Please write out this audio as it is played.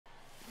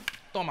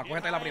Toma,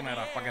 cógete la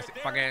primera.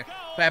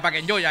 Para que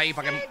enjoy ahí.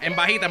 Para que en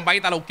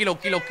bajita, low key.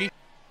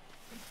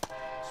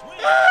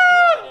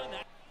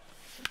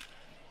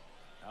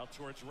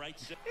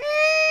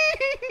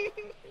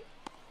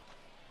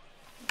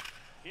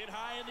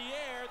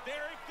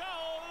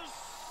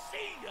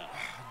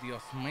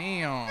 Dios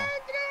mío.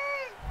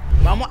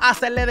 Vamos a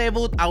hacerle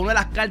debut a una de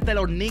las cartas de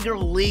los Negro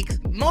Leagues.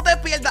 No te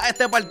pierdas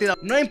este partido.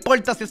 No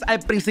importa si es al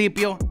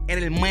principio,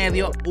 en el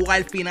medio o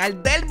al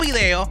final del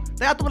video.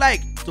 Deja tu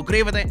like,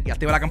 suscríbete y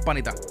activa la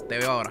campanita. Te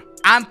veo ahora.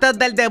 Antes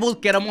del debut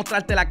quiero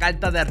mostrarte la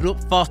carta de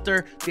Rube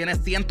Foster. Tiene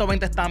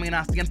 120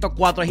 estamina,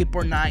 104 hit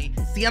por night,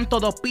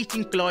 102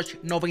 pitching clutch,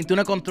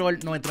 91 control,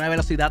 99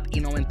 velocidad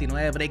y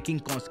 99 breaking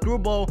con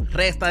screwball,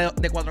 resta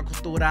de 4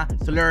 costuras,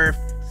 slurf,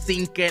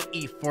 sinker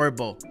y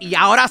furbo. Y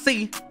ahora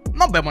sí,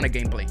 nos vemos en el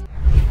gameplay.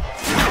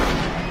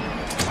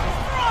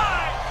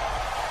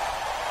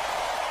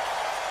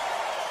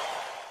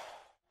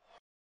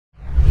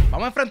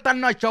 Vamos a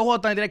enfrentarnos al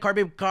show. Tiene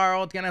Kirby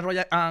Carl, tiene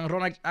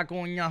Ronald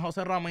Acuña,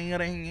 José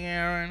Ramírez,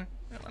 Aaron,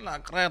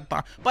 la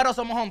creta. Pero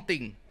somos un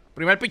team.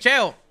 Primer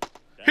picheo.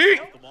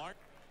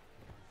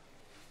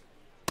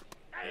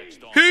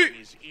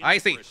 Ahí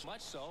sí.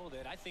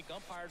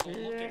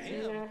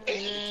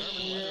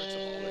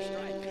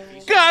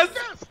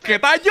 ¿Qué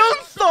tal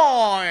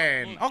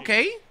Johnson? Ok.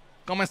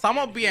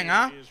 Comenzamos bien,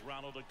 ¿ah?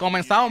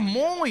 Comenzamos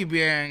muy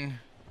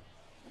bien.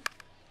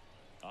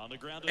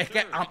 Es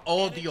que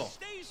odio.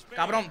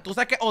 Cabrón, tú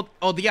sabes que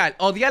odiar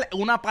es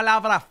una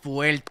palabra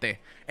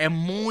fuerte. Es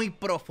muy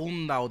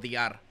profunda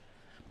odiar.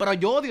 Pero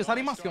yo odio esa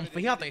animación,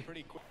 fíjate.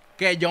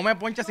 Que yo me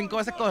ponche 5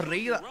 veces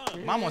corrida.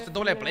 Vamos, este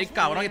doble play,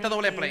 cabrón. Este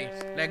doble play.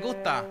 ¿Les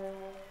gusta?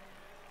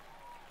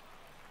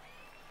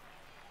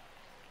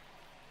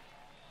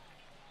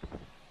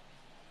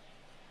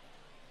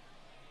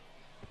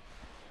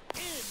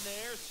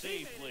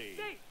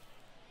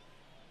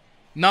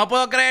 No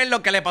puedo creer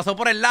lo que le pasó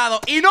por el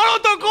lado. ¡Y no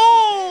lo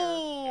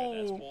tocó!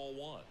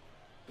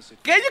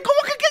 ¿Qué? ¿Cómo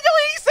que yo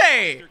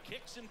hice?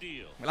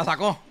 Me la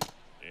sacó.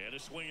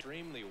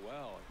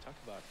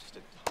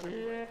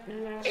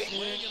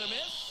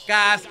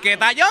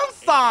 ¡Casqueta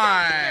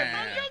Johnson!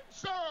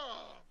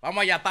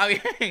 Vamos allá, está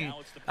bien.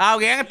 Está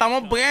bien,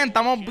 estamos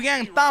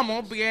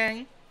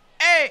bien.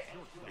 ¡Eh!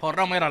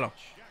 Jorrón, míralo.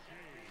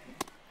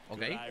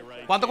 Ok.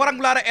 ¿Cuántos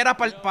cuadrangulares era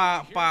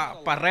para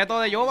el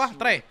reto de Yoba?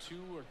 3.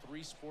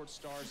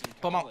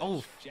 Toma,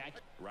 uff.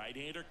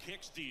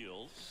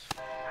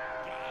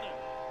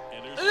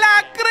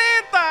 ¡La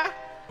creta!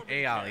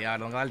 A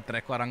diablo, vamos a dar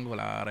 3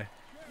 cuadrangulares.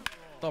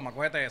 Toma,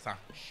 cógete esa.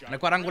 No es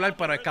cuadrangular,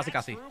 pero es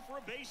casi.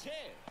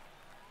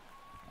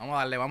 Vamos a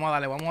darle. Vamos,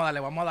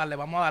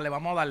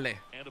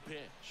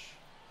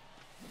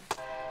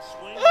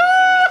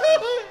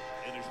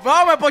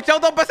 me he pochado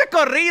 2 veces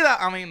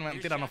corrida. A mí,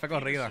 mentira, no fue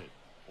corrida.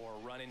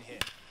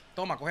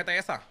 Toma, cógete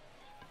esa.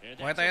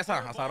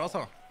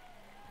 Azaroso.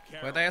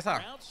 Cógete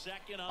esa.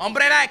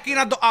 Hombre, la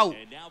esquina 2 out.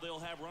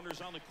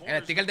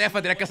 El sticker de F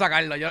tienes que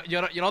sacarlo. Yo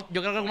creo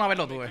que una vez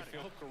lo tuve.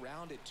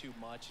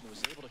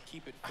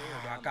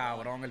 Ah,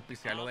 cabrón, el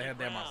pincel lo dejé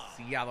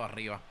demasiado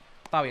arriba.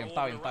 Está bien.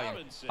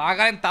 Estaba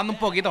calentando un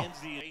poquito.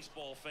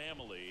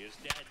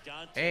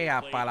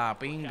 Para la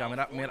pinga.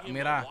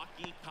 Mira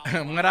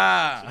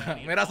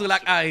su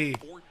lag ahí.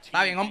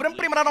 Está bien, hombre en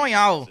primera no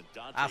out.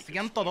 A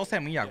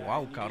 112 millas.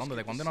 Wow, cabrón.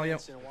 ¿Desde cuándo no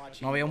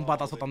había un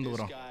batazo tan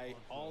duro?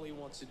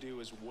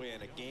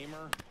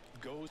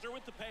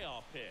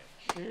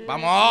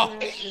 ¡Vamos!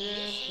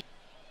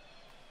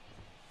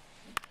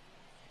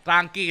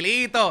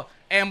 Tranquilito,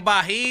 en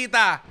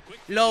bajita,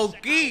 low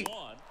key.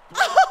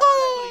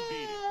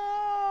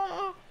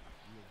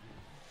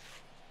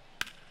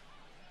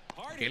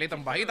 Tranquilito,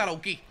 en bajita,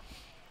 low key.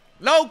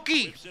 Low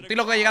key. Estoy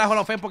loco de llegar a Hall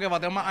of Fame porque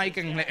bateo más ahí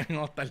que en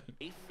Hostal.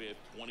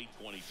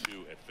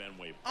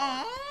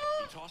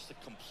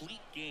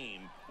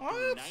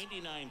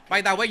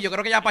 By the way, yo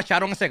creo que ya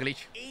pacharon ese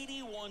glitch.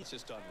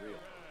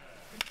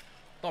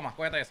 Toma,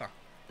 cógete esa.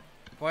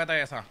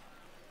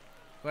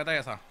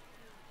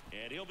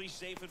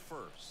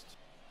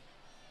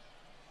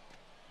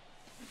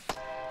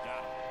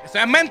 ¡Eso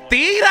es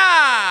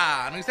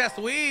mentira! No hice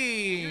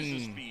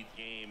swing.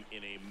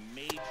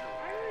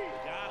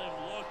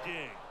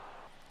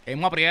 Es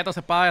un aprieto,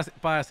 es para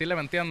decirle,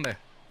 ¿me entiendes?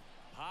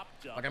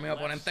 Para que mi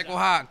oponente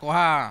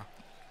coja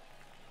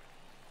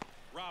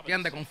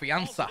 ¿entiendes?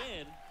 Confianza.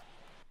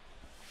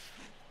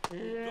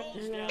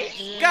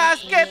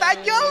 ¡Casqueta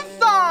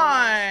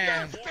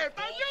Johnson!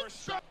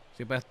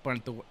 Si puedes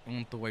poner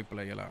un two-way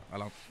play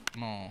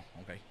no,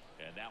 ok.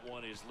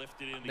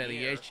 De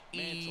DH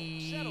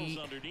y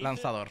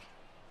lanzador.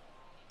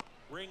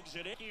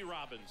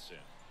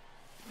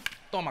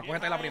 Toma,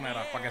 cógete la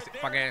primera. Para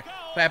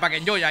que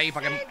enjoy ahí.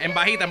 Para que en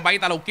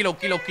bajita, low key.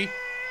 Nice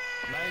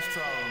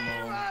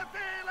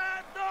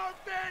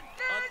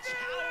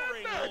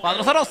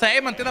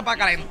 406, ¿me entiendes?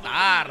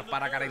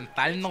 Para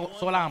calentar no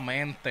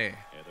solamente.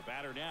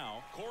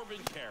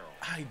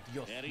 Ay,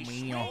 Dios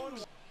mío.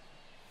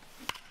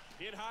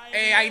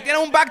 Ahí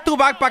tienes un back to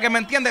back para que, ¿me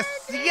entiendes?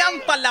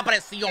 Sientan la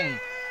presión.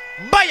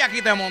 Vaya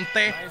aquí te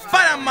monté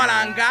para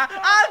Malanga.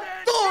 ¿A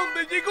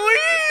dónde llegó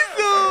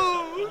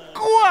eso?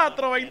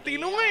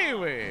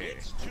 4.29.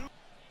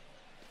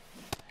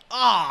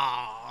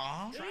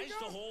 Ah.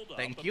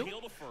 Thank you.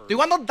 Estoy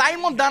jugando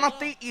Diamond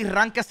Dynasty y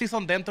Ranked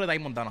Season dentro de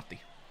Diamond Dynasty.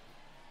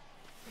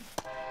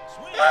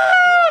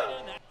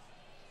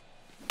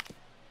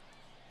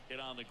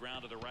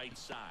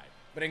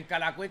 Brinca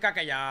la cuica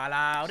que ya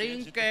la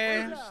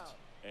brinque.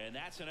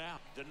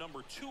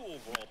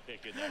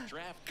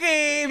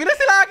 ¿Qué? Mira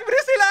ese lag, mira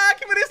ese lag,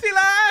 mira ese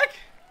lag.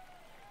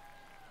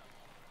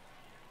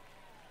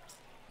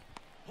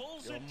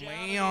 Dios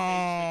mío.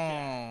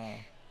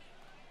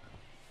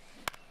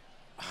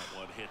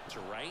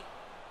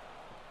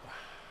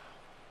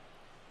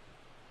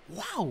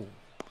 Wow.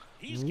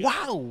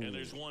 Wow.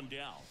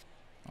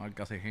 A ver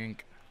qué hace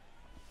Hank.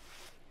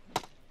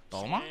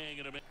 Toma.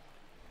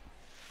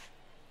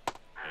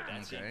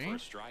 Okay.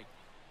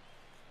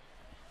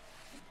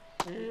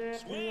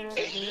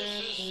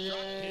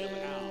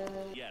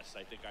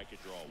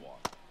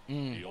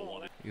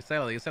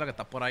 Díselo que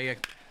estás por ahí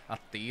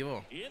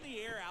activo.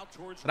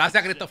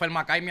 Gracias, Christopher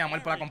Mackay, mi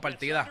amor, por la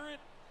compartida.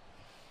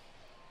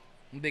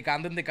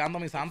 Indicando,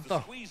 mi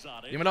santo.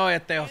 Dímelo,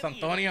 José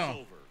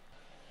Antonio.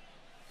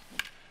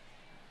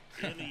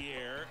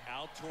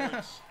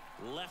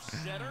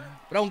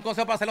 Pero un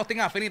consejo para hacer los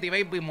Team Affinity,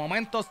 baby.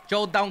 Momentos,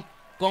 showdown,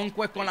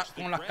 conquest con las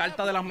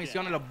cartas de las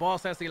misiones, los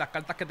bosses y las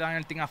cartas que te dan en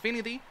el Team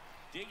Affinity.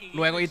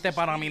 Luego irte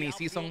para mini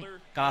season.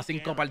 Cada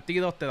 5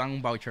 partidos te dan un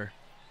voucher.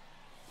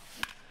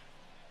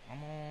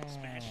 Vamos.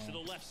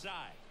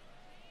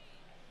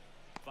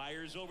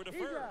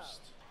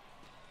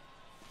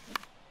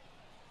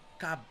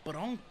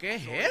 Cabrón, ¿qué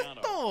es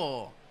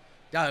esto?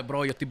 Ya,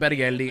 bro, yo estoy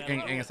very early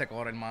en ese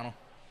core, hermano.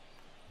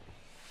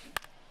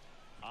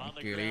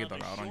 Tranquilito,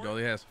 cabrón. Yo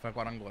dije eso, fue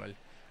cuadrangular.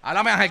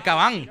 Háblame, Ángel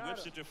Cabán.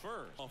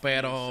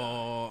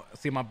 Pero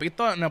si me has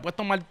visto, no he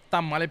puesto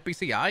tan mal el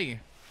PCI.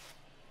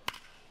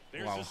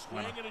 Wow,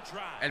 bueno.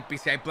 El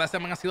PCI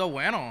Placement ha sido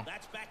bueno.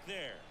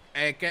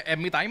 Es que es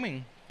mi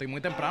timing. Estoy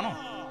muy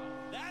temprano.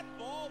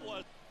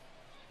 Yo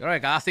creo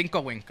que cada 5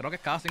 wins. Creo que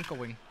es cada 5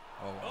 wins.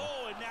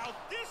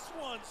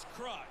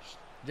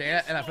 Llegué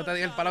a la fruta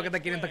de el palo que te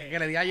quieren que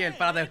le di ayer.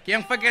 Espérate,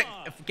 ¿quién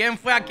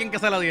fue a quien que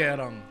se lo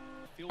dieron?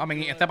 A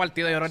mí, este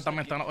partido yo creo que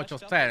también está en 8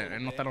 sets.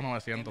 Él no está en los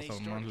 900, so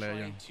no es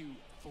legend.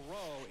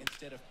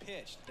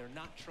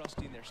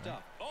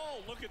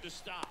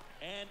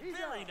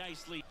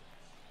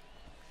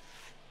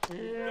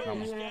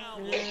 Vamos.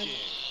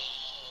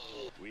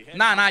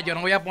 Nah, yo no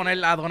voy a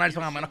poner a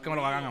Donaldson a menos que me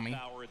lo hagan a mí.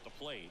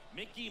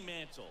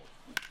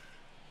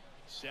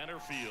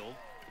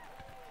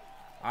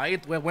 Ahí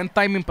tuve buen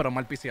timing, pero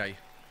mal PCI.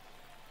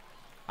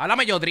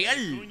 Háblame,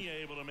 Yodriel.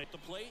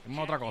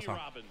 Dime otra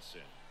cosa.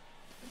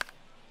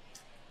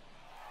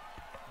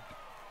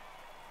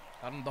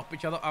 Estaban 2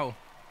 picheos, 2 out.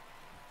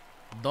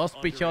 2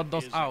 picheos,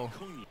 2 out.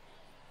 Esto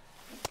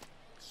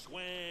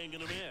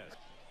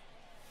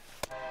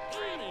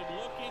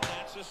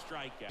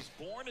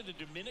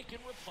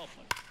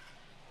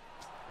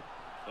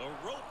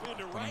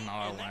no es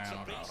nada bueno,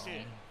 cabrón.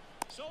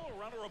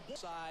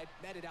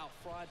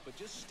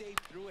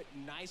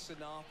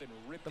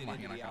 ¿Te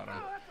imaginas,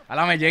 cabrón?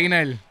 Háblame,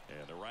 Jainer.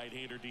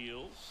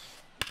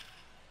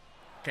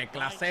 ¡Qué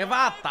clase de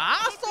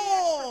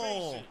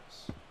batazo!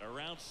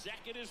 Around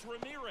second is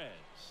Ramirez.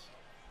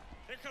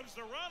 Here comes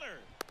the runner.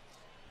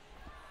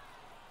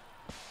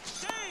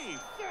 Save!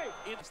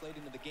 It's late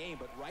into the game,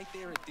 but right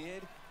there it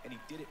did, and he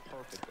did it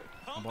perfectly.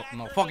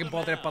 No fucking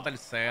puedo tirar para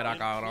tercera,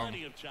 cabrón.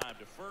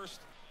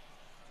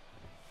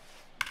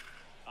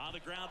 On the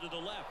ground to the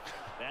left.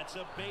 That's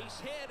a base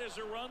hit as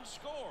a run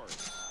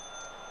scores.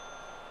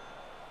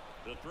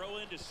 The throw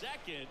into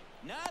second,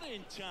 not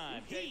in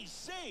time. He's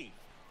safe.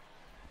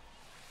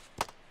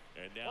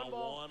 And now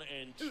 1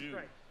 and 2.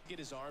 Get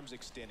his arms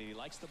extended. He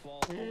likes the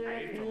ball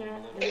away from him a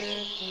little bit.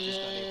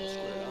 Just not able to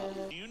square it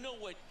up. Do you know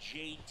what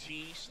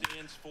JT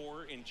stands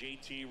for in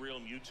JT Real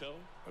Muto?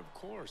 Of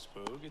course,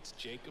 Boog. It's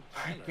Jacob.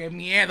 ¡Qué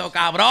miedo,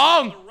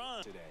 cabrón!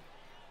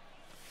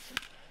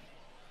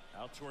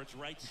 Out towards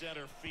right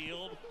center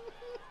field.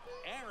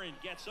 Aaron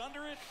gets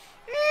under it.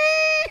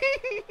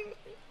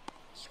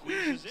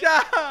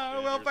 Ya,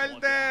 voy a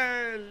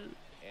perder.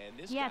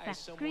 Yata,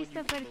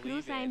 Christopher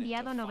Cruz ha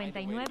enviado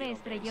 99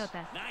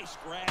 estrellotas.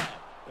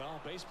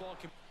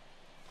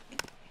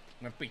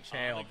 No es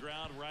picheo.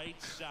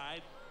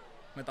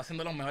 Me está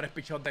haciendo los mejores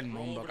picheos del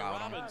mundo,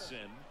 cabrón.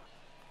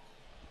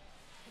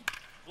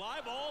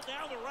 Cabrón,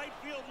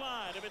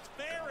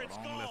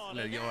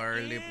 le dio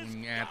early,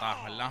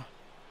 puñeta, ¿verdad?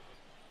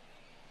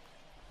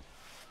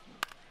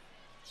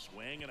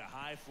 Swing and a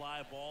high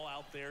fly ball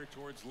out there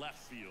towards left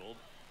field.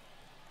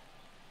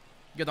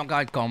 Yo tengo que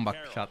dar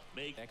comeback shot.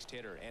 Next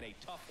hitter and a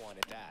tough one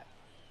at that.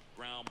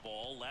 Ground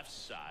ball left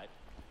side.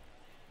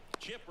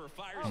 Chipper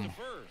fires to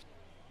first.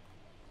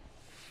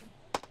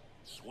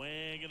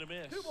 Swing and a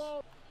miss.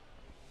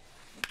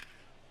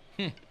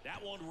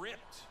 That one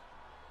ripped.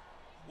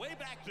 Way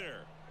back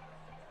there.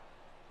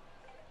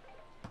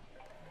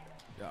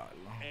 Ya,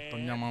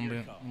 están llamando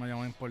una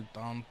llamada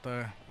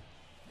importante.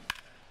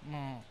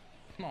 No.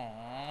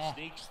 No.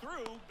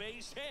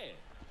 Baby.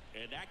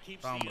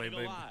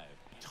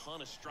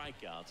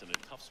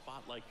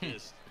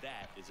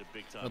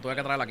 Lo tuve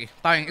que traer aquí.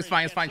 Está bien, it's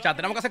fine, chat.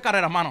 Tenemos que hacer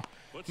carreras, mano.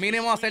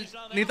 Mínimo hacer.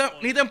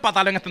 Necesito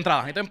empatarlo en esta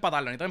entrada.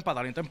 Necesito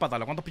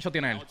empatarlo. ¿Cuántos pichos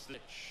tiene él?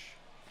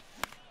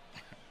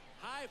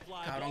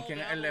 Cabrón,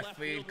 ¿quién es el left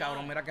field?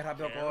 Cabrón, mira qué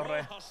rápido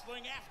corre.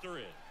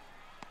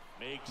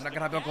 Mira qué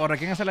rápido corre.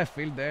 ¿Quién es el left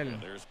field de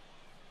él?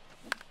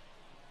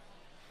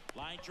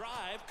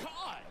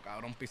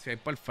 Cabrón, PCA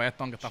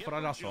perfecto, aunque está fuera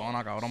de la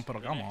zona, cabrón,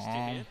 pero come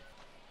on.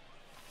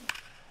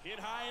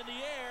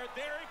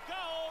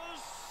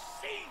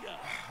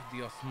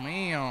 Dios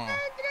mío.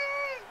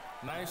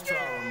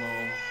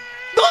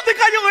 ¿Dónde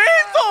cayó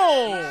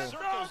eso?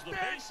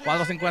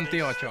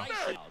 458.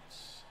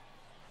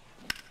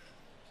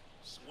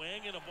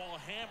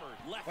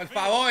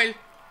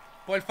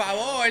 Por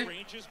favor.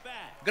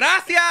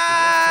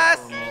 Gracias.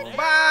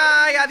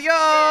 Bye,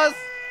 adiós.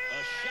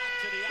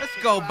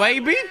 Let's go,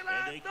 baby.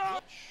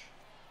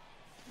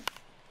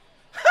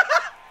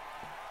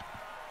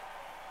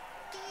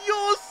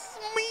 Dios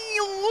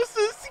mío, eso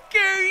es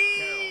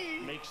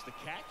scary.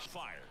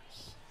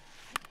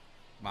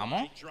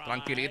 Vamos,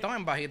 tranquilito,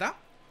 en bajita.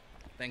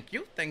 Thank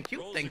you.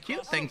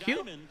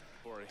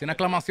 Tiene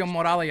exclamación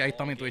morada y ahí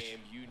está mi Twitch.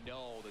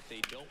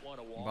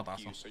 Un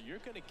batazo.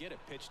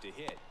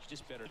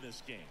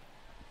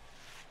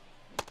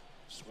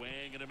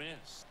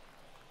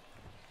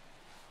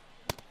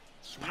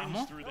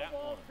 Vamos.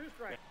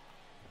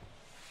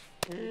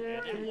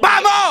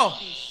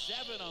 ¡Vamos!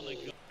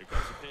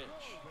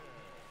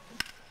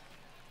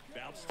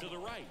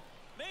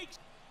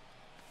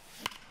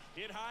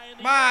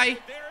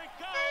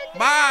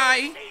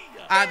 Bye.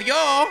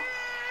 Adiós.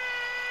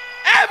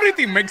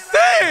 Everything makes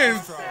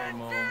sense.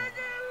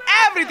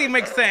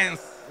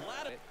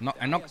 No,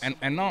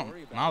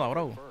 nada,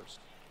 bro.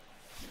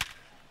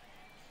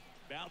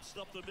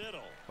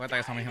 Cuéntame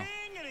eso, mijo.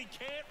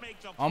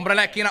 Hombre en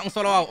la esquina, un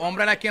solo out.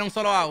 Hombre en la esquina, un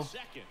solo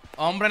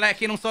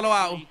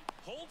out.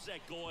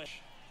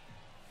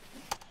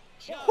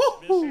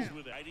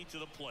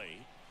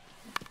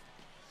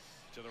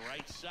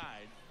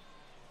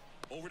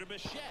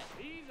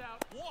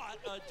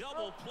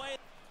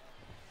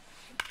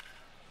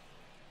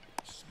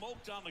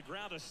 Smoked on the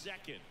ground a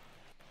second.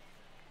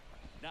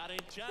 Not in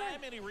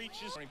time, and he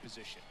reaches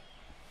position.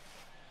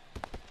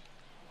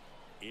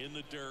 In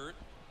the dirt.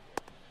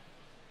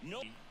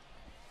 No.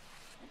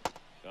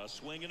 A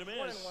swing and a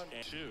miss.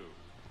 And two.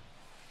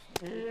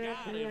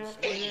 Got him.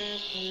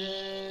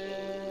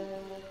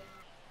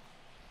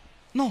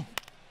 No.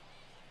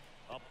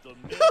 Up the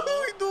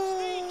middle.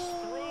 Sneaks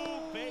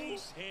through,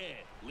 base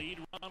hit. Lead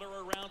runner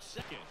around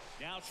second.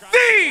 Now trying to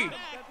get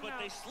back, but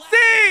they slapped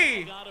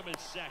him. Got him at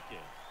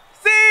second.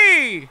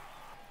 ¡Sí!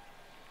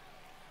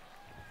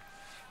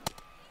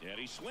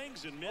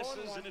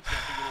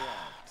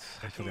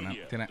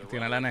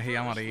 Tiene la energía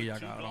amarilla,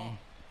 cabrón.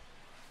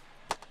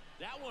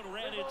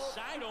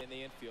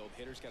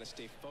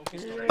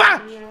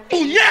 ¡Va!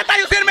 ¡Puñeta!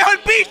 ¡Yo soy el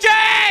mejor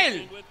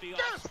pitcher!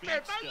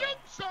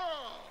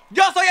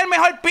 ¡Yo soy el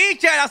mejor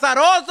pitcher,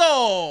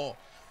 azaroso!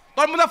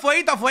 Todo el mundo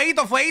fueguito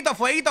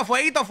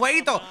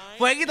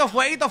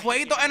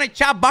en el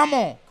chat,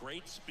 vamos.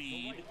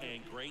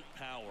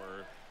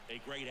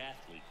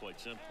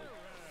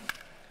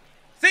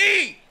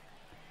 ¡Sí!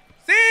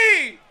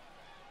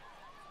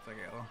 Se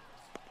quedó.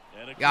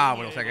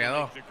 Diablo, se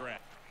quedó.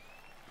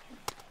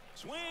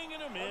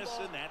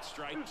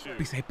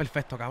 Pisé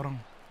perfecto,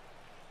 cabrón.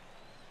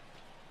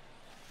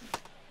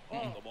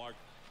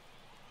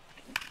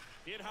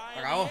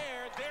 Acabó.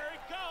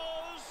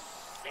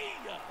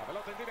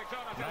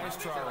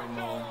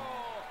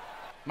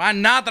 Más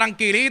nada,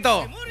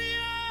 tranquilito.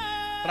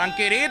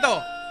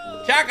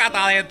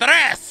 Chácata de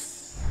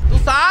 3. ¿Tú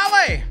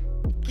sabes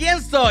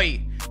quién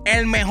soy?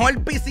 El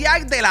mejor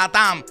PCI de la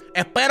TAM.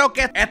 Espero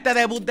que este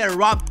debut de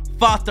Rob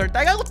Foster te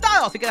haya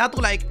gustado. Así que deja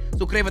tu like,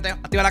 suscríbete,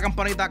 activa la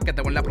campanita que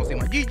te veo en la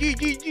próxima. ¿A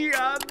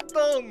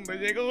dónde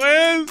llegó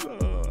eso?